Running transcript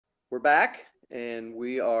We're back and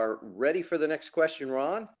we are ready for the next question,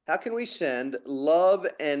 Ron. How can we send love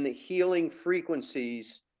and healing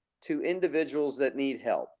frequencies to individuals that need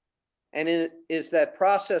help? And is that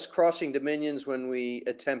process crossing dominions when we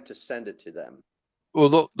attempt to send it to them?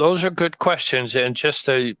 Well, those are good questions, and just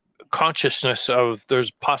the consciousness of there's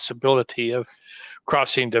possibility of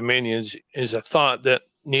crossing dominions is a thought that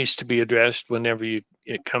needs to be addressed whenever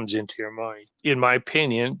it comes into your mind. In my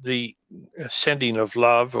opinion, the sending of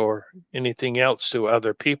love or anything else to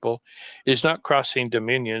other people is not crossing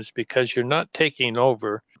dominions, because you're not taking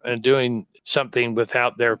over and doing something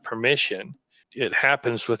without their permission. It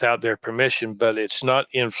happens without their permission, but it's not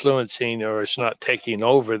influencing or it's not taking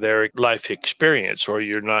over their life experience, or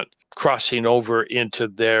you're not crossing over into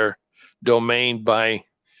their domain by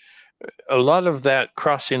a lot of that.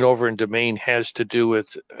 Crossing over in domain has to do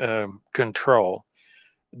with control,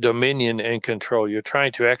 dominion, and control. You're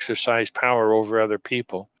trying to exercise power over other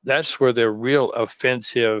people. That's where the real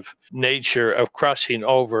offensive nature of crossing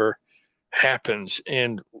over happens.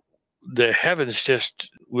 And the heavens just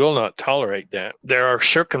will not tolerate that. There are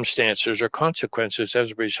circumstances or consequences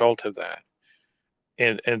as a result of that.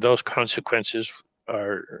 And those consequences,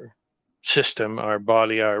 our system, our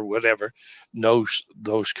body, our whatever, knows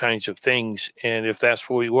those kinds of things. And if that's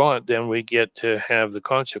what we want, then we get to have the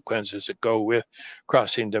consequences that go with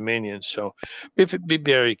crossing dominions. So be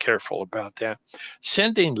very careful about that.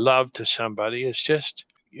 Sending love to somebody is just,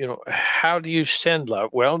 how do you send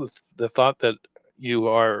love? Well, the thought that you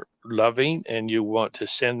are loving and you want to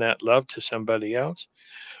send that love to somebody else,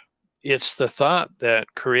 it's the thought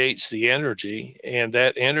that creates the energy, and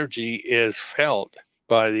that energy is felt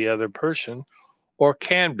by the other person, or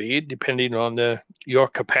can be, depending on your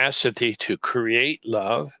capacity to create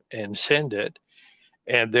love and send it,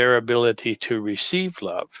 and their ability to receive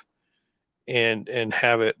love and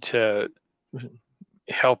have it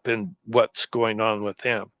help in what's going on with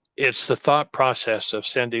them. It's the thought process of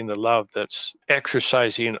sending the love that's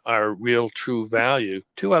exercising our real true value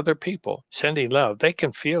to other people. Sending love, they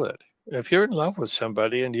can feel it. If you're in love with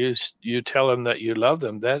somebody and you tell them that you love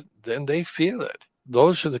them, then they feel it.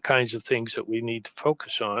 Those are the kinds of things that we need to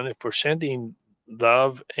focus on. If we're sending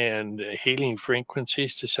love and healing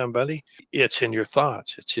frequencies to somebody, it's in your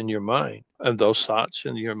thoughts, it's in your mind. And those thoughts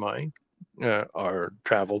in your mind are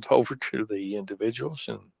traveled over to the individuals,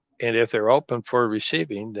 and if they're open for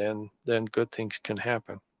receiving, then good things can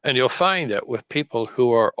happen. And you'll find that with people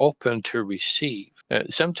who are open to receive,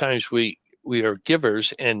 sometimes we are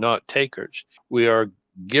givers and not takers. We are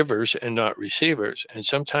givers and not receivers. And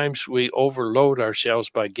sometimes we overload ourselves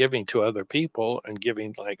by giving to other people, and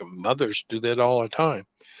giving, like mothers do that all the time.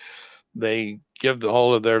 They give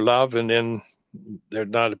all of their love, and then they're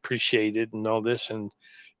not appreciated and all this, and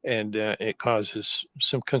it causes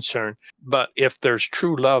some concern. But if there's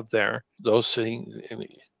true love there, those things,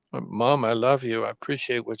 Mom, I love you, I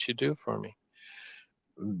appreciate what you do for me,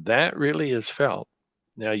 that really is felt.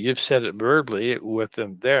 Now, you've said it verbally with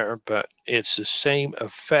them there, but it's the same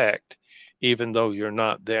effect, even though you're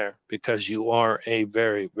not there, because you are a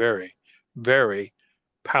very, very, very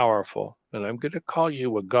powerful, and I'm going to call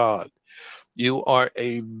you a God. You are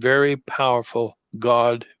a very powerful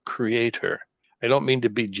God creator. I don't mean to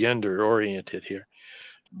be gender oriented here.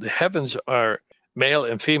 The heavens are male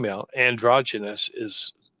and female. Androgynous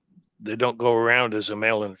is, they don't go around as a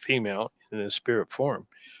male and female in a spirit form.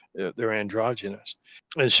 They're androgynous.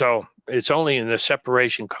 And so it's only in the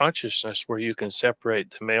separation consciousness where you can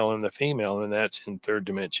separate the male and the female, and that's in third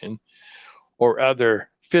dimension or other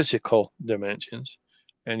physical dimensions.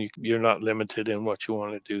 And you're not limited in what you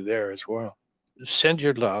want to do there as well. Send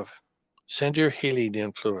your love, send your healing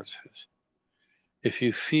influences. If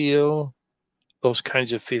you feel those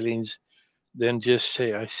kinds of feelings, then just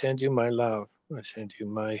say, I send you my love. I send you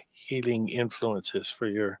my healing influences for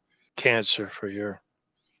your cancer, for your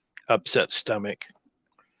upset stomach,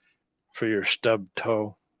 for your stubbed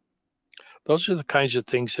toe. Those are the kinds of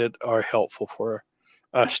things that are helpful for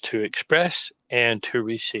us to express and to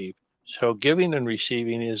receive. So giving and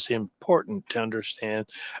receiving is important to understand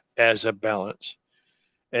as a balance.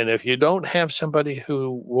 And if you don't have somebody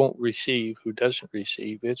who won't receive, who doesn't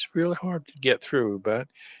receive, it's really hard to get through, but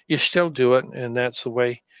you still do it. And that's the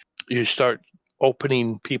way you start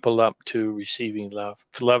opening people up to receiving love.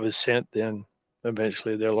 If love is sent, then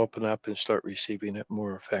eventually they'll open up and start receiving it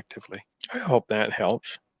more effectively. I hope that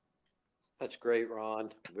helps. That's great,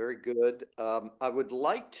 Ron. Very good. I would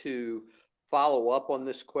like to follow up on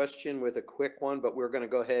this question with a quick one, but we're going to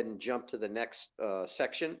go ahead and jump to the next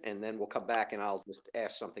section, and then we'll come back and I'll just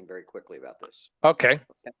ask something very quickly about this. Okay.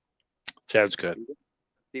 Sounds good.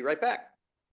 Be right back.